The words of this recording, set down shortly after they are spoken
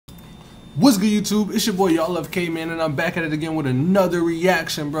What's good, YouTube? It's your boy YallLoveKae, man, and I'm back at it again with another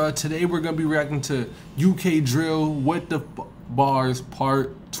reaction, bro. Today we're gonna be reacting to UK Drill with the Bars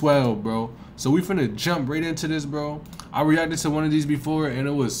Part 12, bro. So we finna jump right into this, bro. I reacted to one of these before, and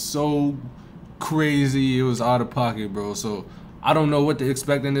it was so crazy. It was out of pocket, bro. So I don't know what to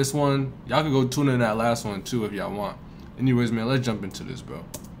expect in this one. Y'all can go tune in that last one too if y'all want. Anyways, man, let's jump into this, bro.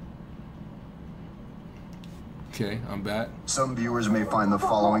 Okay, I'm back. Some viewers may find the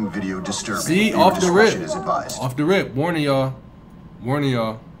following video disturbing. See, off the rip. Off the rip. Warning y'all. Warning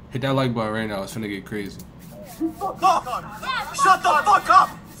y'all. Hit that like button right now. It's finna get crazy. Fuck! Shut the fuck up!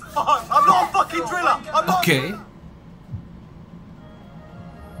 I'm not a fucking driller! I'm not. Okay.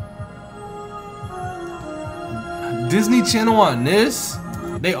 Disney Channel on this?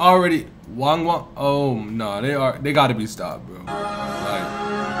 They already oh no, they gotta be stopped, bro. Like,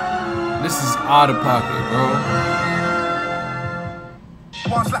 this is out of pocket, bro.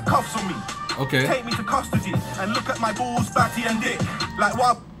 One slap cuffs on me. Okay. Take me to custody and look at my balls, batty and dick. Like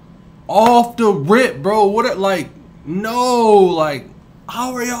what? Off the rip, bro. What it like? No, like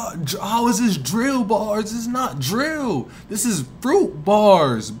how are y'all? How is this drill bars? This is not drill. This is fruit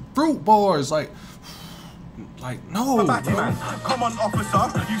bars. Fruit bars, like no. Batty man, come on,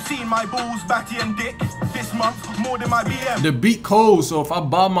 officer. You seen my balls, batty and dick this month more than my BM. The beat cold, so if I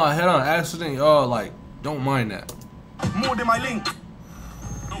bob my head on accident, y'all like don't mind that. More than my link.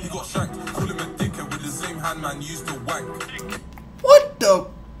 You got shanked, call him a dickhead with the same hand man used to wank. What the?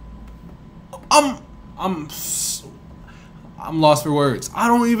 I'm lost for words. I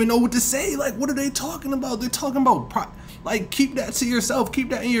don't even know what to say. Like, what are they talking about? They're talking about like, keep that to yourself.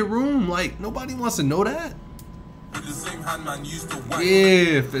 Keep that in your room. Like, nobody wants to know that. With the same hand man used to wank.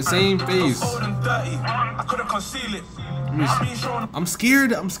 Yeah, the same face. I couldn't conceal it. I'm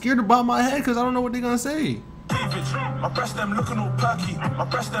scared. I'm scared about my head because I don't know what they're gonna say. My breast them looking all perky. My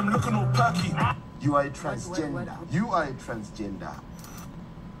breast them looking all perky. You are a transgender. You are a transgender.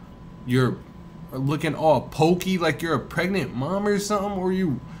 You're looking all pokey like you're a pregnant mom or something, or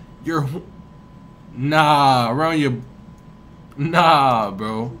you're around your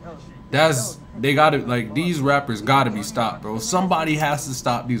bro. They gotta, like, these rappers gotta be stopped, bro. Somebody has to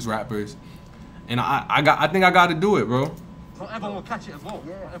stop these rappers, and I think I gotta do it, bro. Not everyone will catch it as well.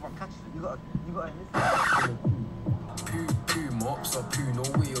 Yeah, not everyone catches it. You gotta Poo mops or poo, no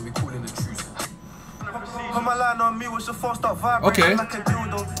way are we calling the truth. Put my line on me with the phone start vibrating Okay. like a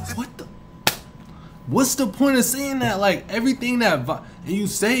dildo. What the? What's the point of saying that? Like, everything that and you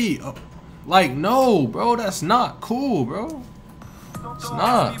say, like, no, bro, that's not cool, bro. It's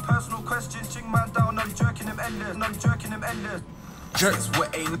not. Personal questions, ching man down, I'm jerking him endless, I'm jerking him endless.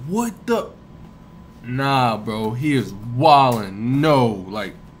 What the? Nah, bro, he is wildin'. No,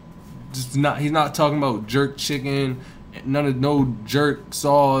 like, just not. He's not talking about jerk chicken. No jerk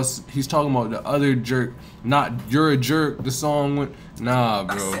sauce. He's talking about the other jerk. Not you're a jerk. The song went. Nah,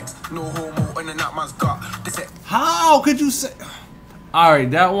 bro. No homo in that man's gut. How could you say? All right,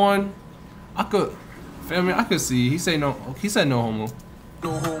 that one, I could. Family, I could see. He said no homo.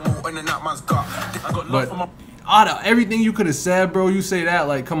 No homo in that man's gut. But out of everything you could have said, bro, you say that,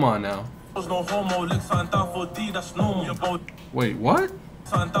 like, come on now. No homo, licks down for D, that's normal. Wait, what?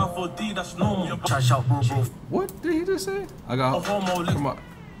 Down for D, that's normal. What did he just say? I got. Come on.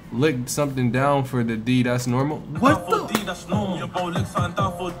 Lick something down for the D, that's normal. What the?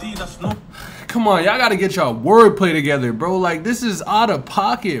 Come on, y'all gotta get y'all wordplay together, bro. Like, this is out of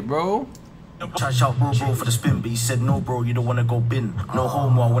pocket, bro. try shout bro for the spin, but he said no bro, you don't wanna go bin. No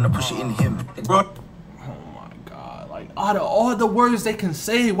homo, I wanna push it in him. Bro. Oh my god, like, out of all the words they can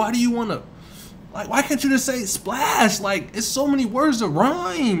say, why do you wanna, like, why can't you just say splash? Like, it's so many words to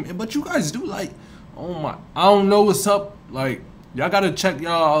rhyme, but you guys do, like, oh my, I don't know what's up. Like, y'all gotta check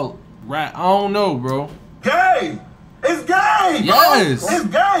y'all rap. I don't know, bro. Gay! It's gay! Yes! It's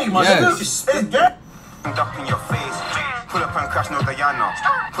gay, man. Yes. It's gay! Up in your face. Pull up and crash no Diana.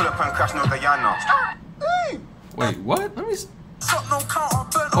 Pull up and crash no Diana. Wait, what? Let me.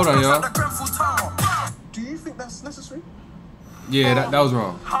 Hold on, y'all. Do you think that's necessary? Yeah, that was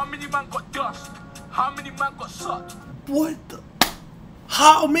wrong. How many man got dust? How many man got shot? What the?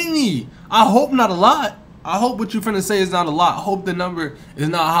 How many? I hope not a lot. I hope what you're finna say is not a lot. I hope the number is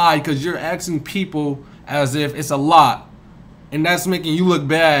not high, because you're asking people as if it's a lot, and that's making you look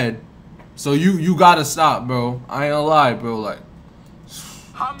bad. So you gotta stop, bro. I ain't gonna lie, bro. Like,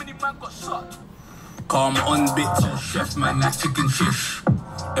 how many man got shot? Calm on, bitch. Chef man, that's chicken shish.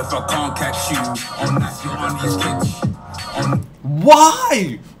 If I can't catch you on that, you're on these kids.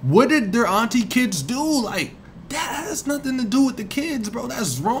 why? What did their auntie kids do? Like, that has nothing to do with the kids, bro.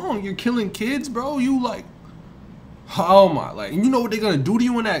 That's wrong. You're killing kids, bro. You like, Oh my, like, you know what they're gonna do to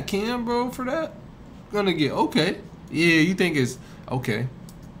you in that cam, bro, for that? Gonna get, okay. Yeah, you think it's, okay.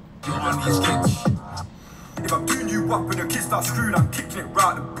 You're on these kids. If I'm doing you up when your kids start screwing, I'm kicking it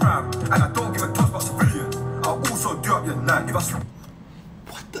right the pram. And I don't give a toss about civilian. I'll also do up your night. If I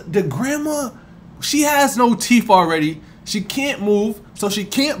What the grandma? She has no teeth already. She can't move, so she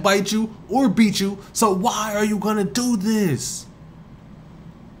can't bite you or beat you. So why are you gonna do this?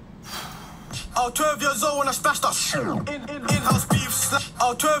 I was 12 years old when I splashed us. In-house beef. I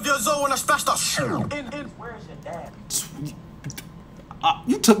was 12 years old when I splashed us. Where's your dad?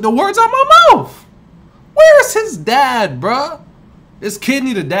 You took the words out my mouth. Where's his dad, bruh? This kid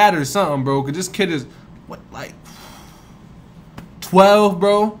need a dad or something, bro. Cause this kid is what, like 12,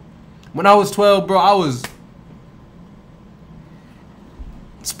 bro. When I was 12, bro, I was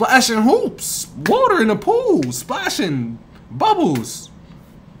splashing hoops, water in the pool, splashing bubbles.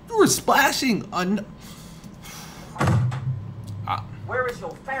 You were splashing. Where is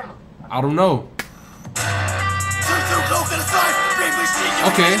your family? I don't know.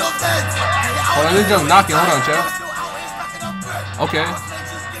 Okay. Hold on, this junk knocking. Hold on, chat. Okay.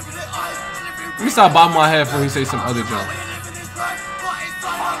 Let me stop bobbing my head before he say some other junk.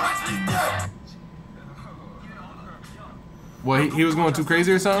 What, he was going too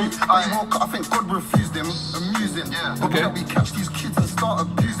crazy or something? I think God refused them, amusing. Yeah. The way that we catch these kids and start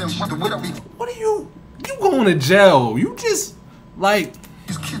abusing. The way that we. What are you going to jail? You just like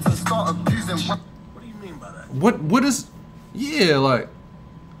These kids and start abusing. What do you mean by that? what is? Yeah,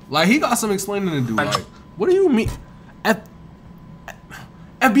 like he got some explaining to do. Like, what do you mean?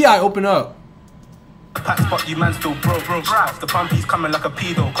 FBI, open up. Pack spot, you man still bro. The pumpy's coming like a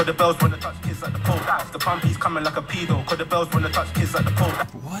pedo. Cause the bells wanna touch kids like the pole. The pumpy's coming like a pedo. Cause the bells wanna touch kids like the pole.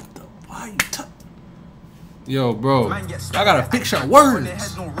 What the? Why you Yo, bro, I gotta fix your words.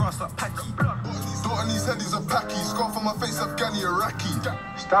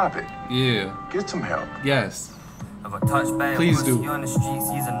 Stop it. Yeah. Get some help. Yes. I got touched by Please a do. pussy on the streets,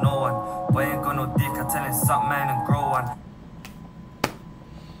 he's a no one. Boy ain't got no dick, I tell him suck man and grow one.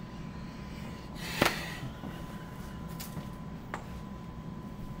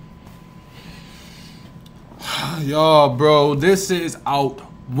 Yo, bro, this is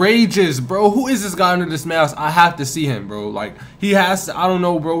outrageous, bro. Who is this guy under this mask? I have to see him, bro. Like, he has to, I don't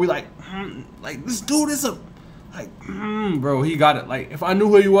know, bro. We like this dude is a, bro, he got it. Like, if I knew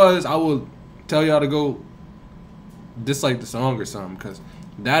who he was, I would tell y'all to go dislike the song or something, because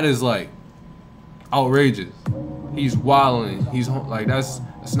that is, like, outrageous. He's wilding. He's, like, that's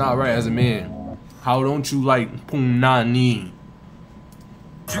not right as a man. How don't you like punani?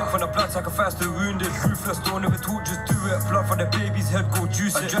 Drink from the blood, like a faster wounded. Ruthless, don't ever talk, just do it. Blood for the baby's head, go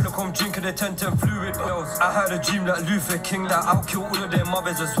juice it. Adrenochrome drinking the 10-10 fluid pills. I had a dream like Luther King that I'll kill all of their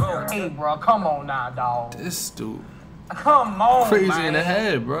mothers as well. Hey, bro, come on now, dog. This dude Come on, crazy man. in the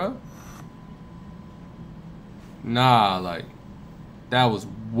head, bro. Nah, like, that was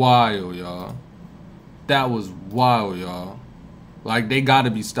wild, y'all. That was wild, y'all. Like, they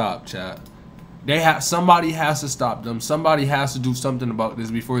gotta be stopped, chat. Somebody has to stop them. Somebody has to do something about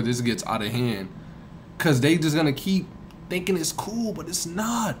this before this gets out of hand. Cause they just gonna keep thinking it's cool, but it's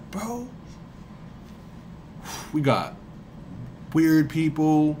not, bro. We got weird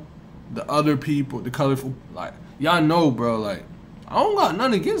people, the other people, the colorful, like, y'all know, bro, like, I don't got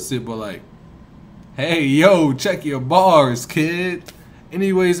nothing against it, but like, hey, yo, check your bars, kid.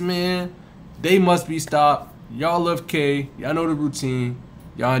 Anyways, man, they must be stopped. YallLoveKae, y'all know the routine.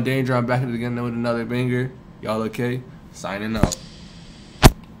 Y'all in danger. I'm back at it again with another banger. YallLoveKae, signing out.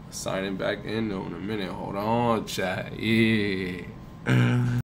 Signing back in though in a minute. Hold on, chat. Yeah.